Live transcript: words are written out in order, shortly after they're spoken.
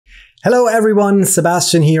Hello everyone,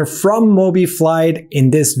 Sebastian here from MobiFlight. In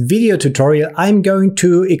this video tutorial, I'm going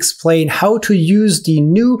to explain how to use the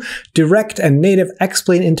new direct and native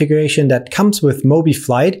explain integration that comes with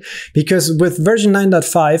MobiFlight, because with version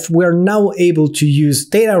 9.5, we're now able to use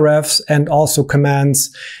DataRefs and also commands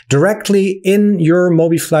directly in your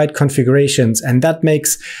MobiFlight configurations. And that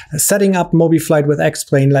makes setting up MobiFlight with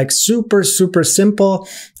explain like super simple,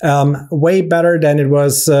 way better than it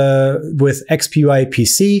was with XPUI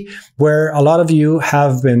PC, where a lot of you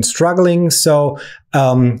have been struggling. So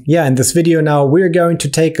yeah, in this video now, we're going to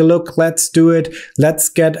take a look. Let's do it. Let's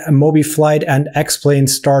get MobiFlight and explain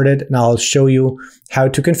started, and I'll show you how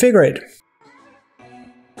to configure it.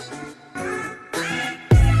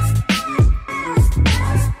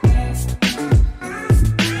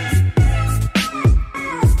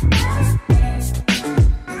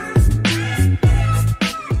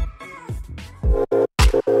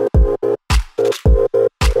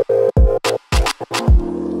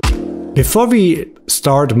 Before we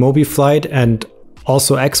start MobiFlight and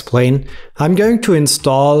also explain, I'm going to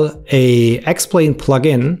install a explain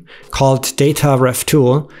plugin called DataRef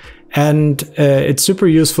tool. And it's super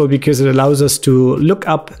useful because it allows us to look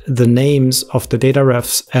up the names of the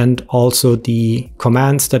DataRefs and also the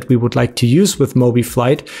commands that we would like to use with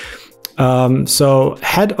MobiFlight. So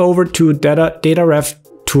head over to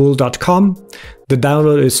DataReftool.com. The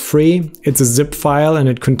download is free. It's a zip file and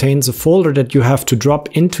it contains a folder that you have to drop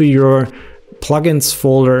into your plugins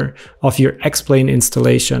folder of your explain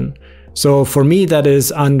installation. So for me, that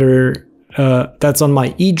is under that's on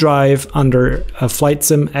my E drive under Flight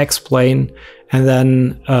Sim explain, and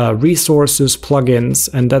then resources plugins,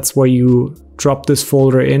 and that's where you drop this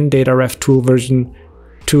folder in DataRef tool version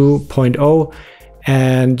 2.0.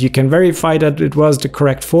 And you can verify that it was the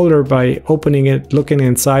correct folder by opening it, looking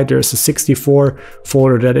inside. There's a 64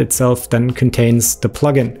 folder that itself then contains the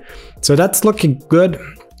plugin. So that's looking good.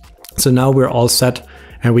 So now we're all set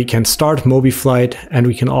and we can start MobiFlight, and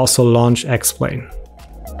we can also launch explain.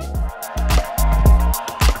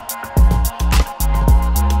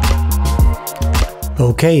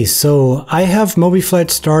 Okay, so I have MobiFlight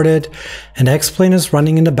started and explain is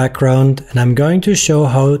running in the background, and I'm going to show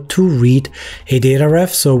how to read a DataRef.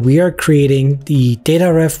 So we are creating the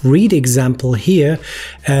DataRef read example here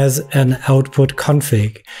as an output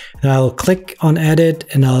config. And I'll click on edit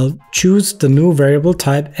and I'll choose the new variable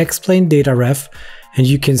type explain DataRef. And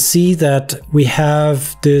you can see that we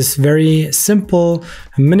have this very simple,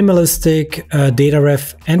 minimalistic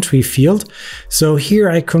DataRef entry field. So here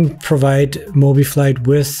I can provide MobiFlight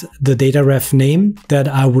with the DataRef name that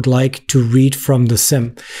I would like to read from the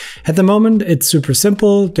sim. At the moment, it's super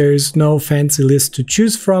simple. There's no fancy list to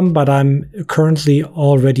choose from, but I'm currently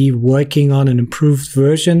already working on an improved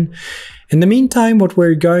version. In the meantime, what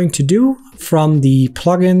we're going to do, from the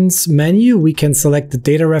plugins menu, we can select the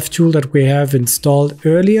DataRef tool that we have installed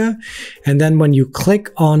earlier. And then when you click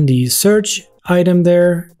on the search item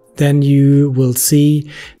there, then you will see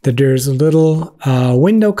that there's a little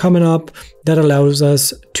window coming up that allows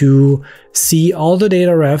us to see all the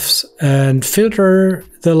DataRefs and filter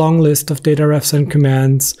the long list of DataRefs and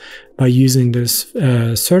commands by using this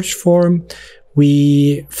search form.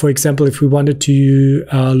 For example, if we wanted to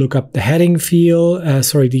look up the heading field,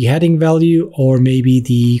 the heading value, or maybe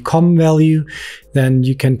the com value, then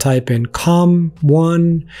you can type in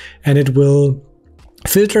com1 and it will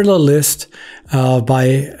filter the list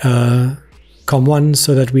by com1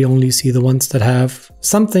 so that we only see the ones that have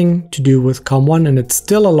something to do with com1, and it's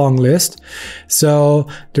still a long list. So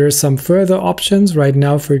there's some further options right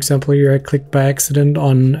now. For example, here I clicked by accident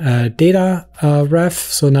on DataRef.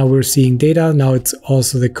 So now we're seeing data. Now it's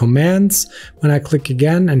also the commands when I click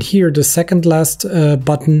again. And here the second last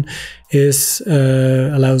button is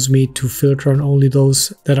allows me to filter on only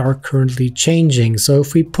those that are currently changing. So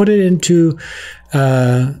if we put it into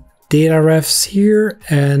DataRefs here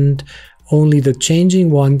and only the changing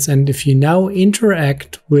ones, and if you now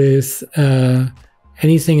interact with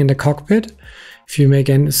anything in the cockpit, if you make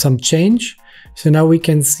some change, so now we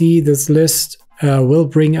can see this list will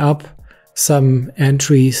bring up some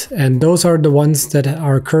entries, and those are the ones that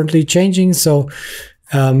are currently changing. So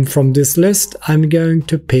from this list, I'm going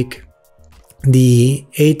to pick the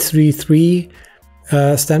 833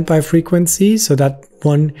 standby frequency. So that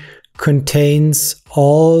one contains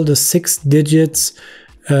all the 6 digits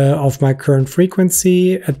of my current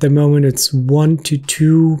frequency. At the moment, it's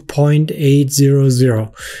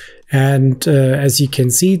 122.800. And as you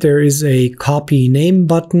can see, there is a copy name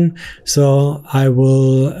button. So I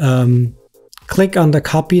will click on the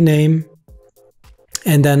copy name,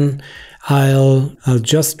 and then I'll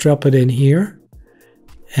just drop it in here.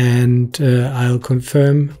 and I'll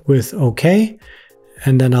confirm with OK,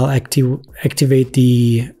 and then I'll activate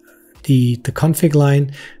the config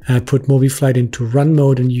line, put MobiFlight into run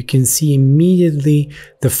mode, and you can see immediately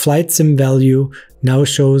the flight sim value now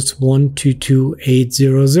shows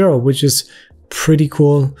 122800, which is pretty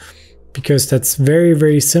cool because that's very,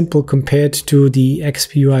 very simple compared to the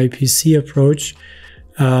XPUI PC approach.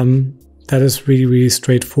 That is really, really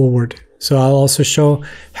straightforward. So I'll also show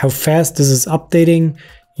how fast this is updating.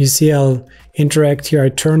 You see I'll interact here, I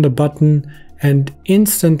turn the button, and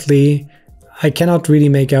instantly I cannot really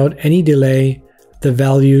make out any delay. The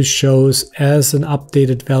value shows as an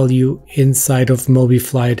updated value inside of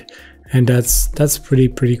MobiFlight, and that's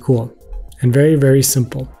pretty cool and very, very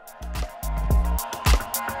simple.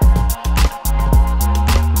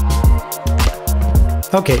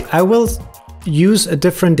 Okay, I will use a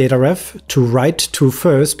different DataRef to write to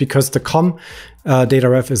first because the COM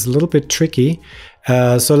DataRef is a little bit tricky.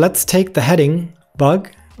 So let's take the heading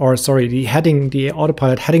bug, or sorry, the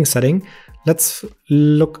autopilot heading setting. Let's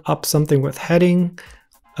look up something with heading.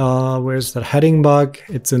 Where's that heading bug?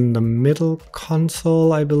 It's in the middle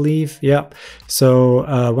console, I believe. Yeah.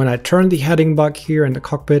 So when I turn the heading bug here in the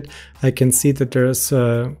cockpit, I can see that there's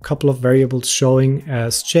a couple of variables showing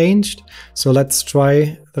as changed. So let's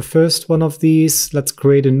try the first one of these. Let's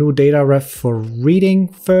create a new DataRef for reading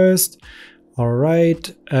first. All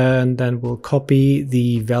right. And then we'll copy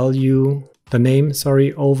the value, the name,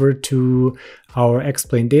 sorry, over to our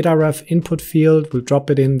explain DataRef input field. We'll drop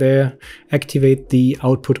it in there, activate the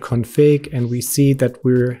output config, and we see that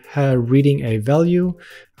we're reading a value.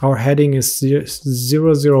 Our heading is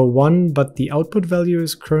 001, but the output value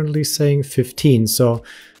is currently saying 15. So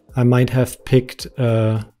I might have picked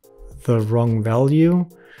the wrong value.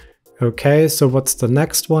 Okay, so what's the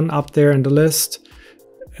next one up there in the list?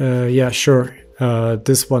 Yeah, sure.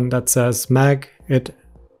 This one that says mag,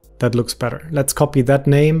 that looks better. Let's copy that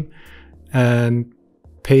name and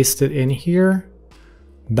paste it in here.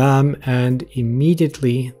 Bam, and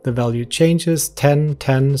immediately the value changes, 10,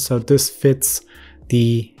 10, so this fits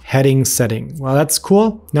the heading setting. Well, that's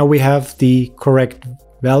cool. Now we have the correct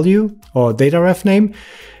value or DataRef name,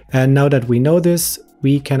 and now that we know this,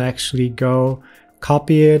 we can actually go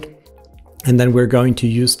copy it, and then we're going to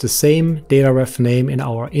use the same DataRef name in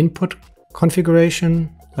our input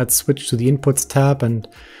configuration. Let's switch to the inputs tab and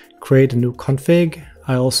create a new config.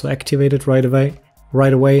 I also activate it right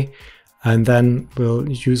away, and then we'll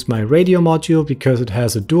use my radio module because it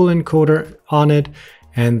has a dual encoder on it,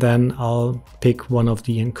 and then I'll pick one of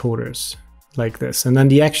the encoders like this. And then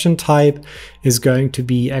the action type is going to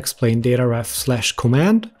be explain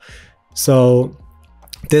DataRef/command. So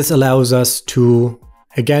this allows us to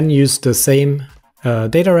again use the same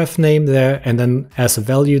DataRef name there, and then as a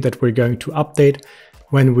value that we're going to update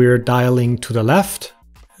when we're dialing to the left.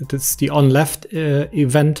 That's the on left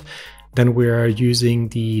event. Then we are using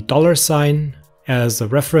the $sign as a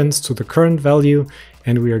reference to the current value,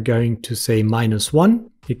 and we are going to say -1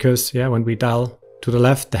 because yeah, when we dial to the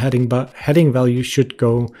left, the heading value should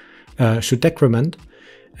decrement,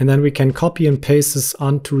 and then we can copy and paste this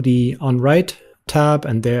onto the on right tab,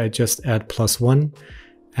 and there I just add +1,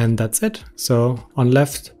 and that's it. So on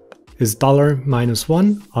left is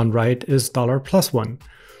 $-1, on right is $+1.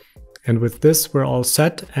 And with this, we're all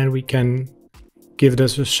set, and we can give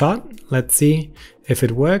this a shot. Let's see if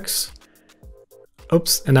it works.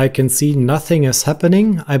 Oops, and I can see nothing is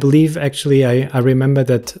happening. I believe actually I remember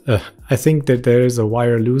that I think that there is a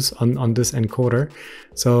wire loose on this encoder.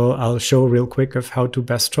 So I'll show real quick of how to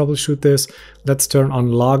best troubleshoot this. Let's turn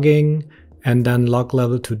on logging and then log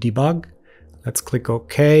level to debug. Let's click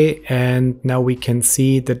OK, and now we can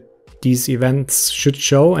see that these events should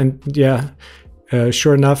show, and yeah,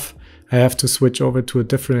 sure enough, I have to switch over to a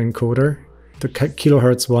different encoder, the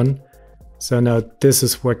kilohertz one. So now this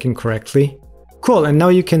is working correctly. Cool, and now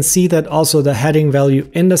you can see that also the heading value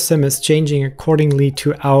in the sim is changing accordingly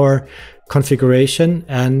to our configuration,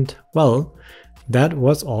 and well, that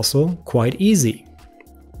was also quite easy.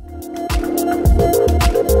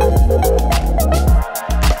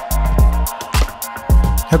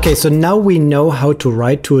 Okay, so now we know how to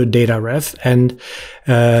write to a DataRef, and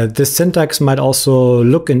the syntax might also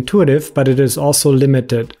look intuitive, but it is also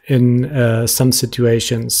limited in some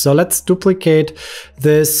situations. So let's duplicate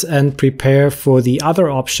this and prepare for the other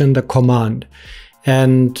option, the command.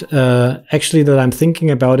 And actually that I'm thinking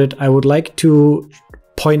about it, I would like to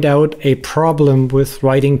point out a problem with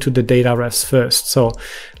writing to the DataRefs first. So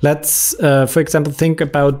let's, for example, think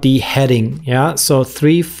about the heading. Yeah, so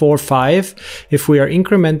 3, 4, 5. If we are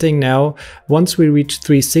incrementing now, once we reach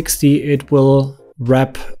 360, it will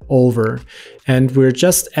wrap over, and we're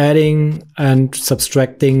just adding and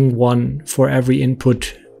subtracting 1 for every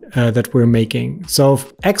input that we're making. So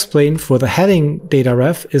explain for the heading data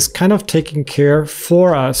ref is kind of taking care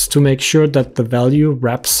for us to make sure that the value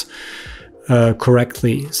wraps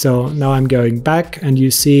correctly. So now I'm going back and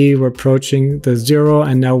you see we're approaching the 0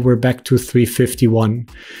 and now we're back to 351.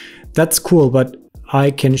 That's cool, but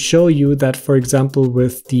I can show you that, for example,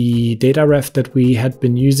 with the data ref that we had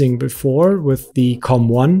been using before with the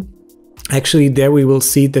COM1, actually there we will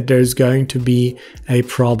see that there's going to be a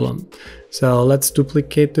problem. So let's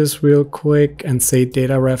duplicate this real quick and say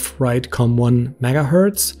DataRef write COM1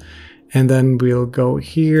 megahertz. And then we'll go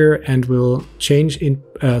here and we'll change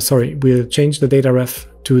we'll change the DataRef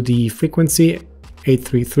to the frequency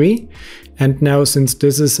 833. And now since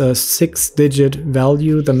this is a 6-digit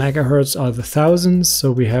value, the megahertz are the thousands.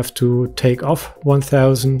 So we have to take off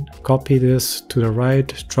 1000, copy this to the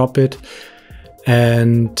right, drop it,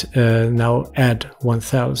 and now add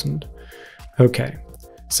 1000. Okay.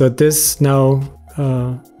 So this now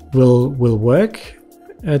will work,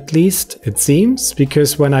 at least it seems,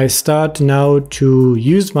 because when I start now to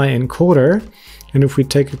use my encoder, and if we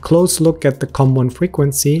take a close look at the COM1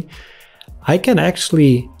 frequency, I can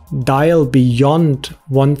actually dial beyond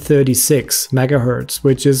 136 megahertz,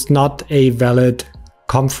 which is not a valid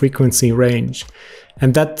COM frequency range.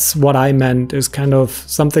 And that's what I meant is kind of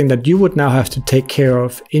something that you would now have to take care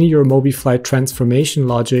of in your MobiFlight transformation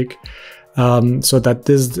logic. So that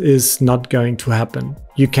this is not going to happen.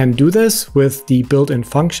 You can do this with the built-in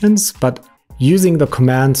functions, but using the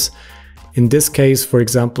commands in this case, for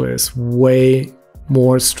example, is way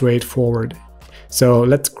more straightforward. So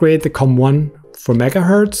let's create the COM1 for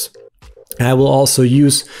megahertz. I will also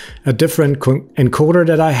use a different encoder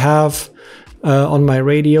that I have on my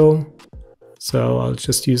radio. So I'll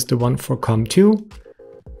just use the one for COM2.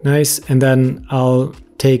 Nice. And then I'll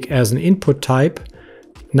take as an input type.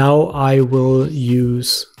 Now I will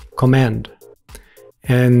use command.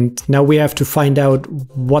 And now we have to find out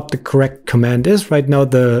what the correct command is. Right now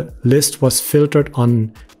the list was filtered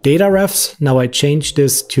on DataRefs. Now I change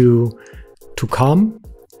this to COM.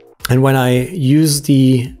 And when I use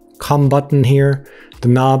the COM button here, the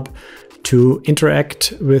knob, to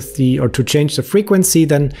interact with the, or to change the frequency,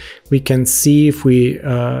 then we can see if we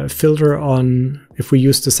filter on, if we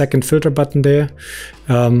use the second filter button there,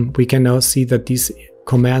 we can now see that these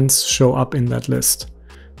commands show up in that list.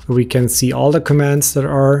 So we can see all the commands that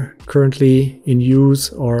are currently in use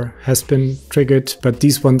or has been triggered, but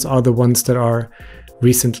these ones are the ones that are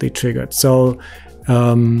recently triggered. So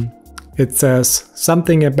it says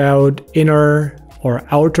something about inner or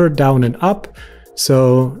outer, down and up.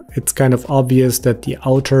 So it's kind of obvious that the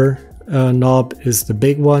outer knob is the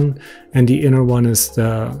big one and the inner one is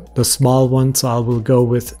the small one. So I will go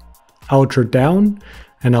with outer down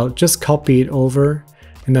and I'll just copy it over.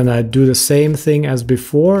 And then I do the same thing as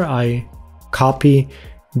before. I copy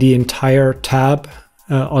the entire tab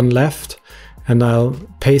on left and I'll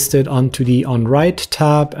paste it onto the on right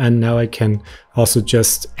tab. And now I can also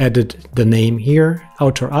just edit the name here,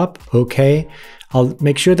 outer up. Okay. I'll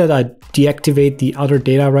make sure that I deactivate the other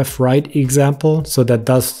DataRef write example so that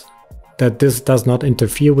this does not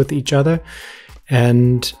interfere with each other.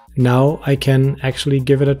 And now I can actually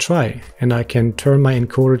give it a try and I can turn my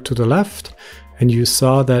encoder to the left. And you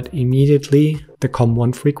saw that immediately the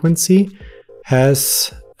COM1 frequency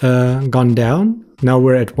has gone down. Now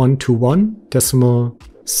we're at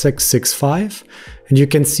 121.665. And you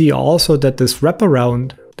can see also that this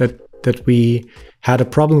wraparound that we had a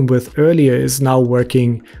problem with earlier is now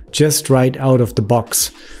working just right out of the box.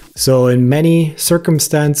 So in many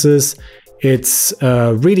circumstances, it's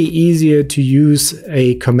really easier to use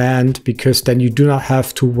a command because then you do not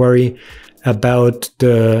have to worry about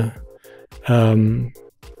the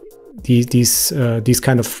these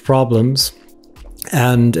kind of problems,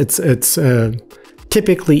 and it's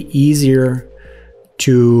typically easier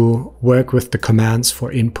to work with the commands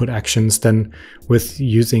for input actions than with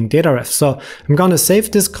using DataRef. So I'm going to save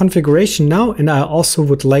this configuration now, and I also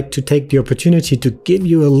would like to take the opportunity to give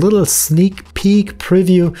you a little sneak peek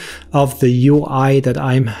preview of the UI that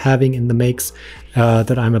I'm having in the mix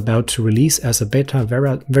that I'm about to release as a beta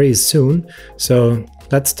very soon. So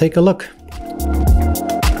let's take a look.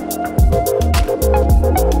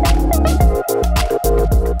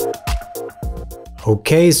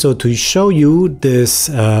 Okay, so to show you this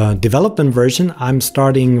development version, I'm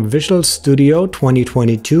starting Visual Studio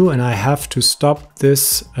 2022 and I have to stop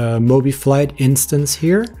this MobiFlight instance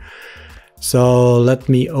here. So let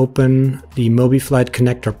me open the MobiFlight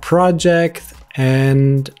connector project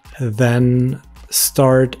and then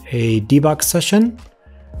start a debug session.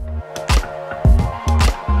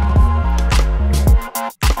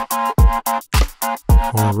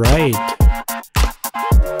 right.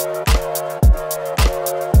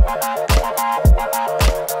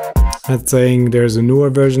 That's saying there's a newer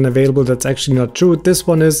version available. That's actually not true. This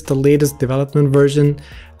one is the latest development version.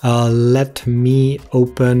 Let me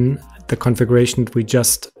open the configuration that we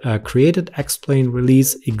just created, explain,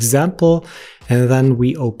 release, example, and then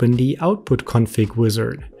we open the output config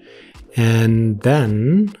wizard. And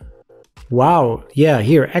then, wow, yeah,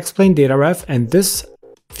 here, explain DataRef, and this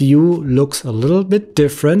view looks a little bit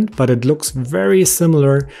different, but it looks very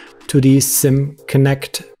similar to the Sim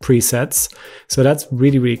Connect presets. So that's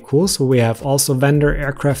really, really cool. So we have also vendor,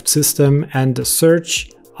 aircraft system, and the search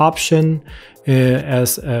option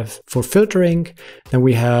for filtering. Then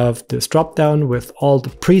we have this drop down with all the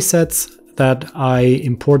presets that I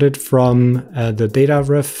imported from the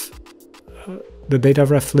DataRef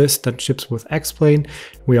list that ships with Explain.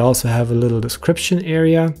 We also have a little description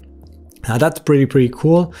area. Now that's pretty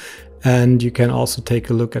cool. And you can also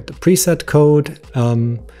take a look at the preset code.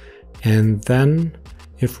 And then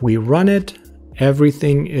if we run it,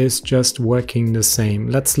 everything is just working the same.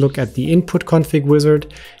 Let's look at the input config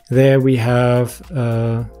wizard. There we have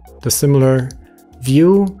the similar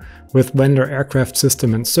view with vendor, aircraft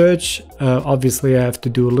system, and search. Obviously I have to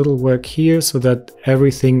do a little work here so that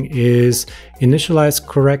everything is initialized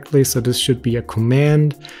correctly. So this should be a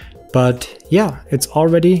command, but yeah, it's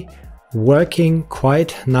already working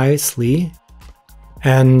quite nicely.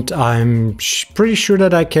 And I'm pretty sure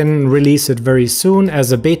that I can release it very soon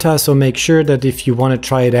as a beta. So make sure that if you want to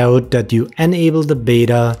try it out, that you enable the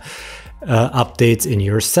beta updates in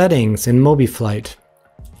your settings in MobiFlight.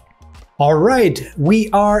 All right, we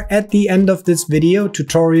are at the end of this video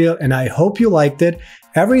tutorial and I hope you liked it.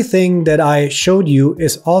 Everything that I showed you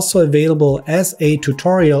is also available as a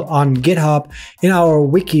tutorial on GitHub in our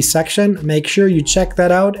wiki section. Make sure you check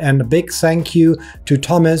that out, and a big thank you to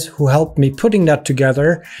Thomas who helped me putting that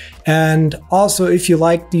together. And also, if you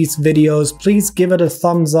like these videos, please give it a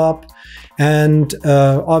thumbs up. And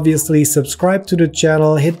obviously subscribe to the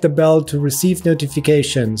channel, hit the bell to receive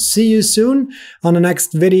notifications. See you soon on the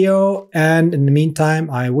next video. And in the meantime,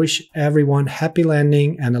 I wish everyone happy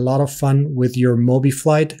landing and a lot of fun with your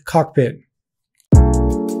MobiFlight cockpit.